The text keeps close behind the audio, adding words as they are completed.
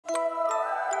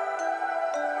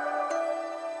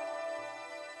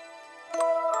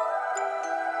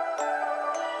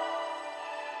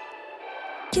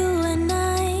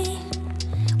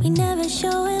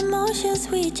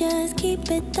we just keep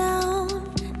it down,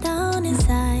 down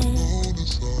inside.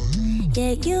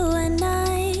 Yeah, you and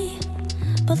I,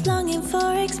 both longing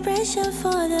for expression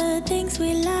for the things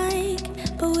we like,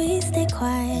 but we stay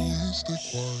quiet.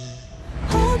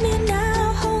 Hold me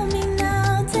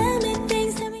now, tell me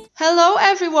things to me. Hello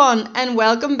everyone and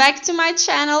welcome back to my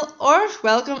channel, or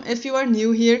welcome if you are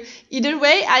new here. Either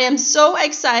way, I am so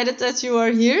excited that you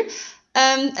are here.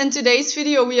 In today's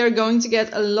video we are going to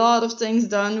get a lot of things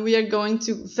done. We are going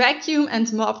to vacuum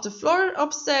and mop the floor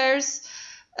upstairs.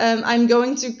 I'm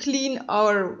going to clean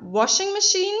our washing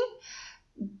machine,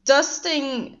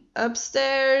 dusting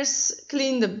upstairs,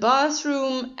 clean the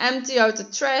bathroom, empty out the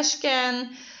trash can,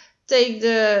 take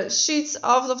the sheets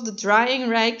off of the drying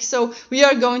rack. So we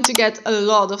are going to get a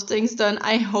lot of things done.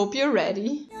 I hope you're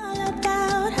ready. All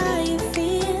about how you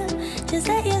feel, just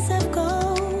let yourself go.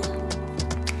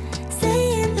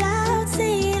 Say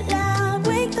it loud,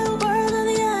 wake the world on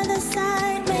the other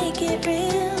side, make it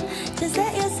real, just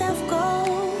let yourself go,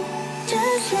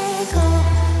 just let go.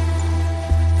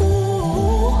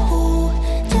 Ooh,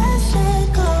 just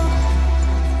let go.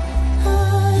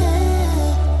 Oh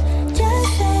yeah,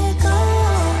 just let go.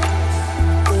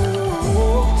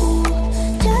 Ooh,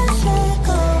 just let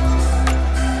go.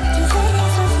 Just let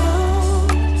yourself go.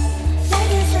 Let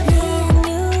yourself be and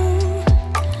you.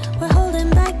 We're holding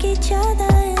back each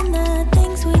other in the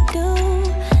things we do.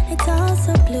 It's all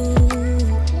so blue.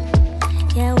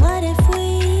 Yeah, what if we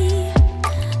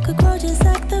could grow just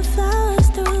like the flowers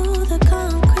through the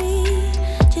concrete?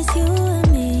 Just you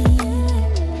and me.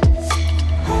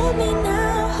 Hold me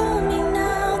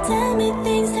now, tell me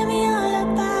things, tell me all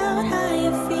about how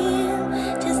you feel.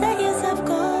 Just let yourself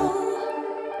go.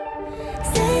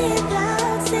 Say it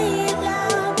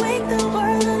loud, wake the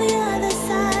world on the other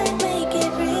side, make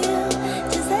it real.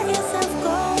 Just let yourself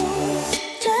go.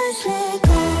 Just let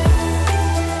go.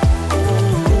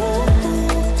 Ooh,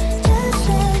 just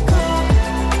let go.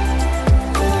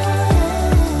 Oh yeah,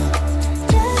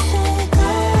 just let go.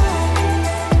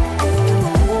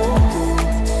 Ooh,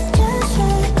 just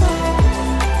let go.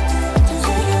 Just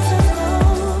let yourself go.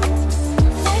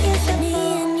 Let yourself be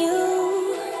and you.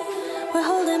 We're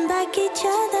holding back each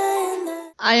other in the.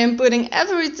 I am putting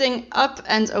everything up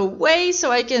and away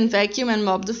so I can vacuum and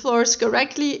mop the floors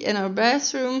correctly in our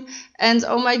bathroom. And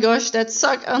oh my gosh, that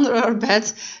sock under our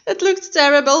bed. It looked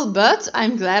terrible, but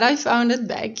I'm glad I found it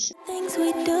back. Things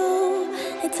we do,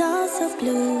 it's all so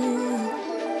blue.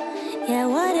 Yeah,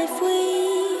 what if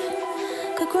we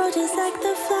could grow just like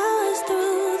the flowers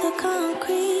through the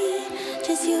concrete?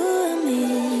 Just you and me.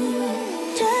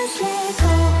 Just let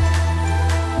go.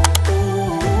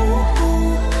 Ooh,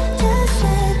 just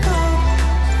let go.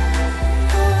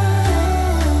 Oh yeah,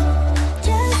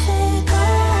 just let go.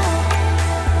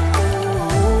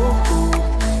 Ooh,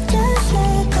 just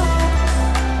let go.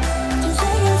 Just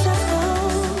let yourself go.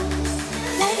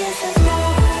 Let yourself go.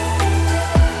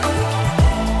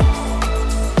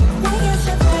 Let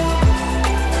yourself go.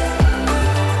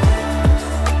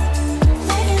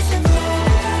 Let yourself go.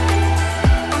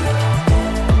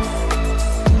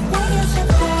 Let yourself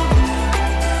go.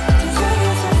 Just let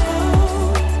yourself go.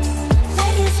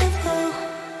 Let yourself go.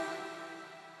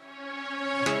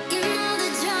 You know the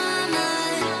drama.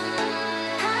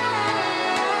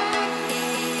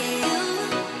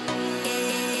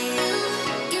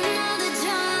 You know the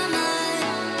drama.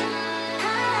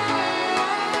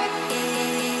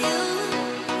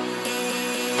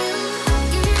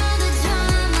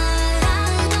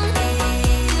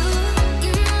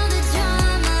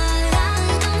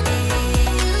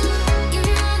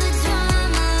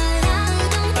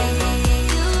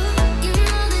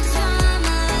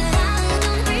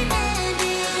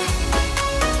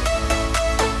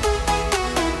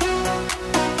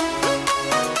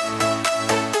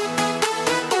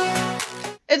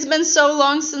 It's been so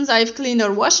long since I've cleaned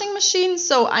our washing machine,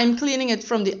 so I'm cleaning it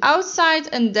from the outside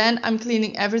and then I'm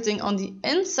cleaning everything on the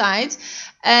inside.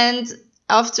 And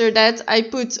after that I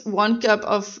put 1 cup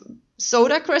of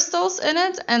soda crystals in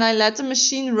it and I let the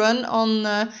machine run on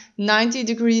 90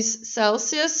 degrees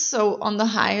Celsius, so on the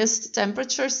highest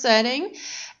temperature setting.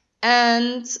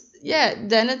 And yeah,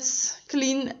 then it's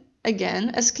clean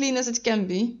again, as clean as it can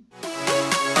be.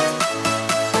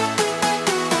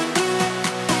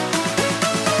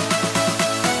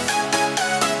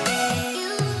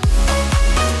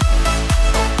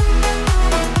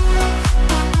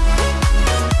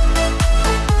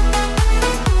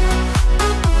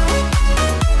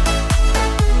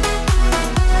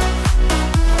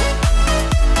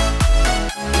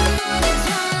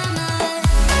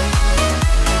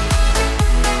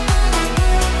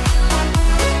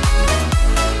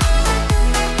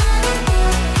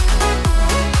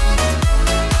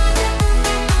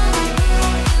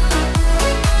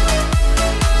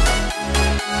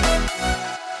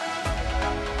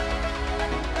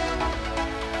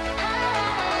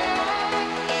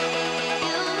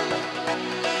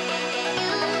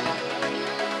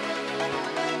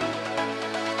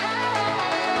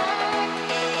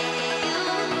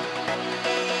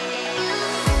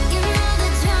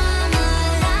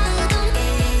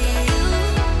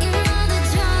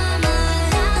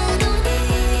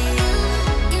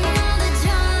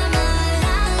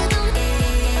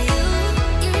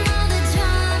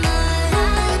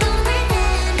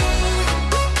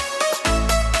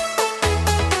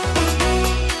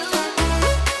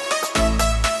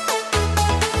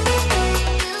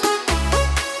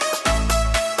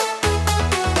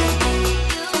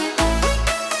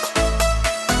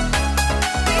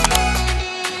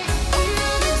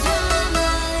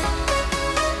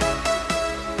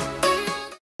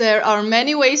 are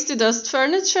many ways to dust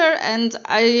furniture, and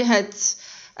I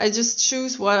just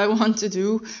choose what I want to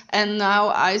do, and now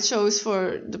I chose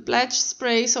for the pledge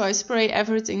spray, so I spray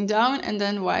everything down and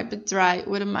then wipe it dry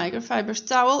with a microfiber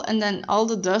towel, and then all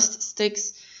the dust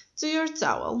sticks to your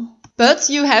towel. But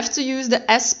you have to use the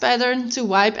S pattern to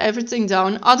wipe everything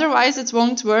down, otherwise it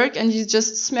won't work and you're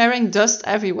just smearing dust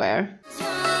everywhere.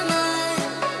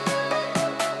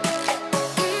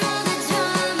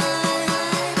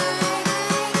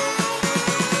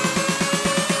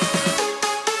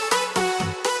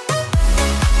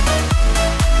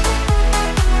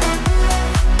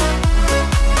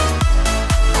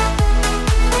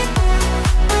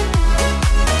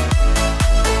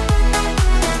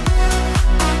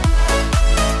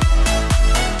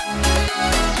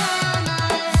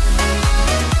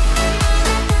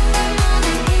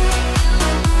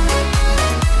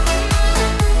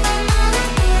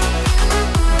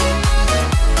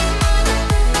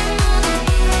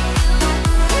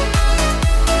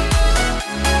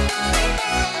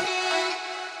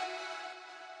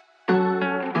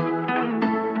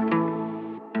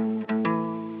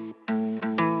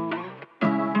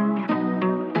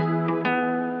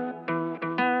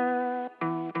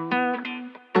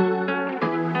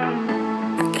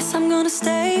 I'm gonna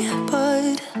stay,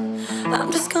 but I'm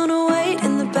just gonna wait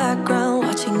in the background,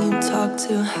 watching you talk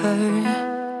to her.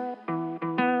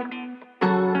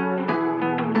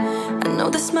 I know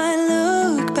this might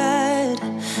look bad,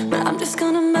 but I'm just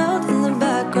gonna melt in the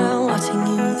background, watching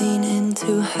you lean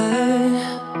into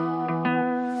her.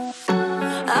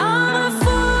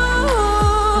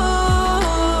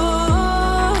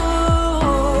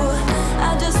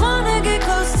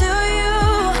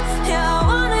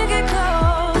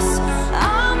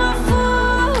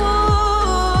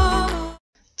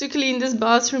 To clean this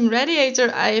bathroom radiator,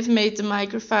 I have made the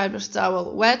microfiber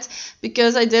towel wet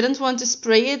because I didn't want to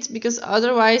spray it, because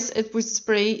otherwise it would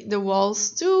spray the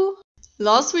walls too.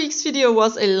 Last week's video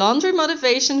was a laundry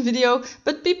motivation video,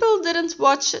 but people didn't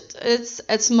watch it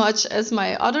as much as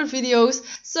my other videos,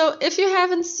 so if you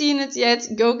haven't seen it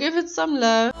yet, go give it some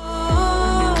love.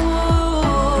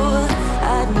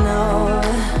 I know.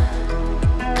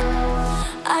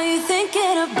 Are you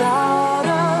thinking about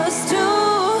us too?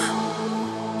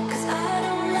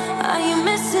 Are you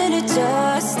missing it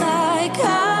just like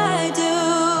I do?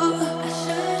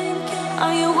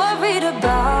 Are you worried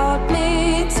about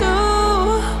me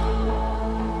too?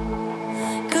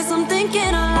 'Cause I'm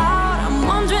thinking aloud, I'm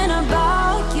wondering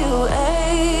about you, eh?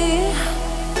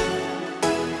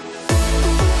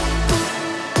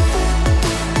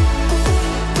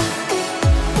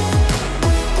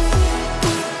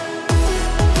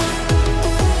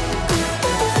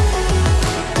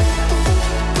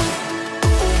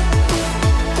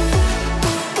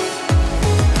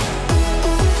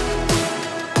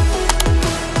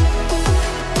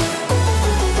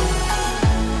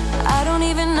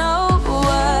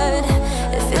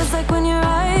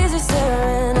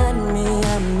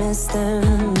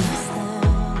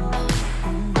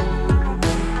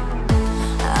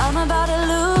 I'm about to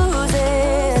lose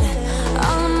it.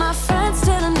 All of my friends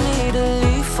telling me to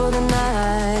leave for the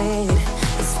night.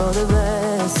 It's for the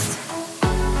best.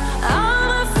 I'm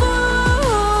a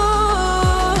fool.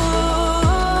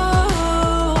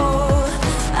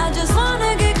 I just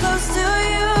wanna get close to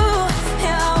you.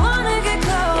 Yeah, I wanna get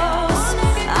close.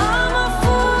 I'm a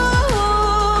fool.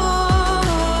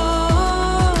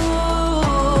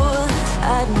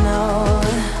 I know.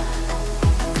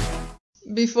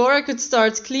 Before I could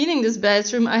start cleaning this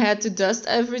bedroom, I had to dust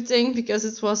everything because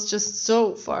it was just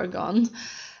so far gone.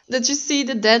 Did you see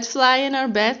the dead fly in our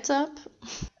bathtub?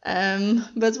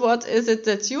 But what is it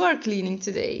that you are cleaning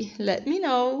today? Let me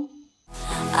know.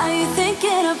 Are you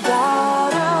thinking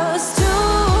about us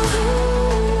too?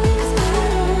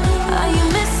 Are you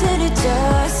missing it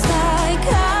just like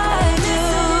I do?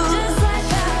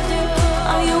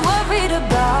 Are you worried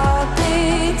about me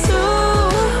too?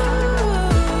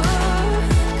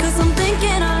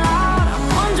 Thinking aloud, I'm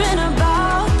wondering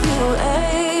about you,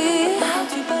 eh? About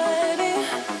you, baby.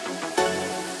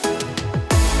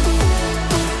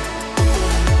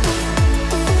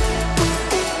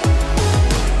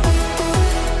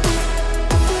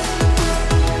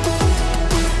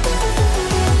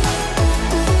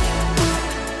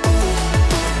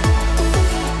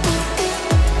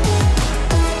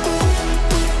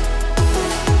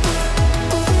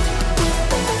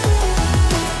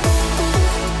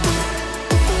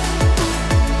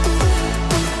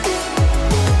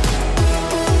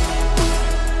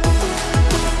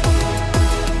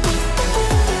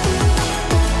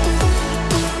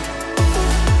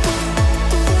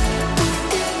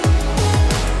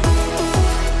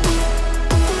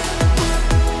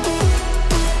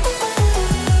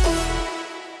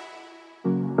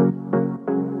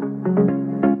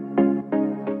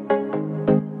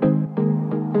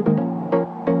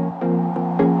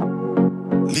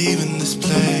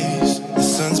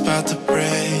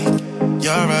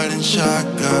 are riding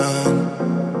shotgun.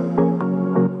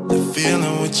 The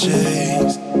feeling we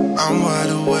chase, I'm wide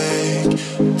awake.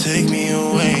 Take me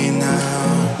away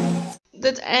now.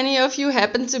 Did any of you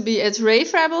happen to be at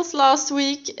Rave Rebels last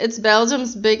week? It's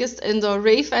Belgium's biggest indoor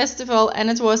rave festival and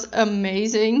it was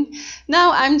amazing.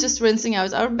 Now I'm just rinsing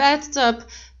out our bathtub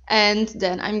and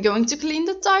then I'm going to clean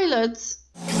the toilets.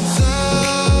 I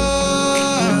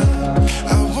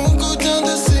won't go down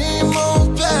the same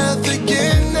old path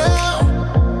again now.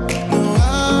 No,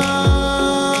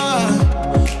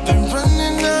 I've been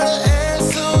running out of air,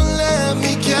 so let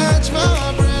me catch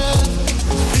my breath.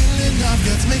 Feeling I've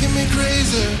got's making me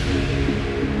crazy.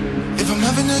 If I'm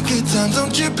having a good time,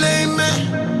 don't you blame me.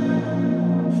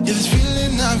 Yeah, this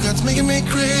feeling I've got's making me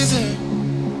crazy.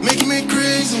 Making me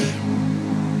crazy.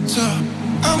 So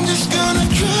I'm just gonna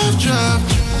drive.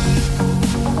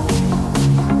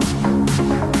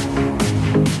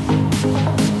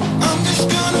 I'm just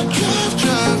gonna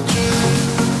drive.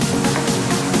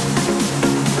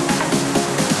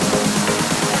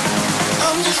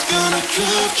 I'm just gonna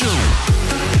drive.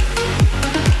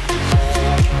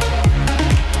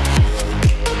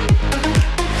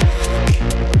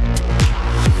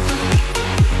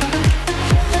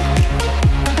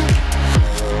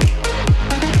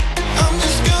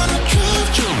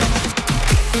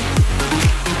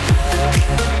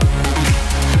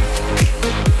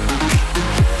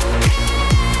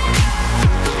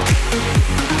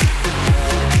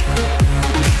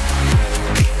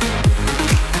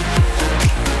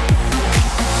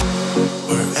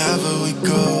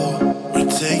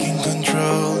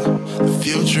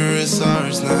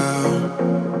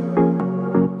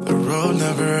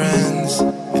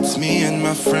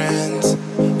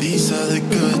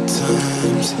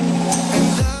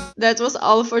 That was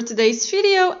all for today's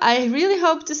video. I really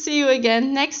hope to see you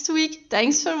again next week.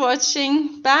 Thanks for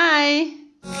watching. Bye!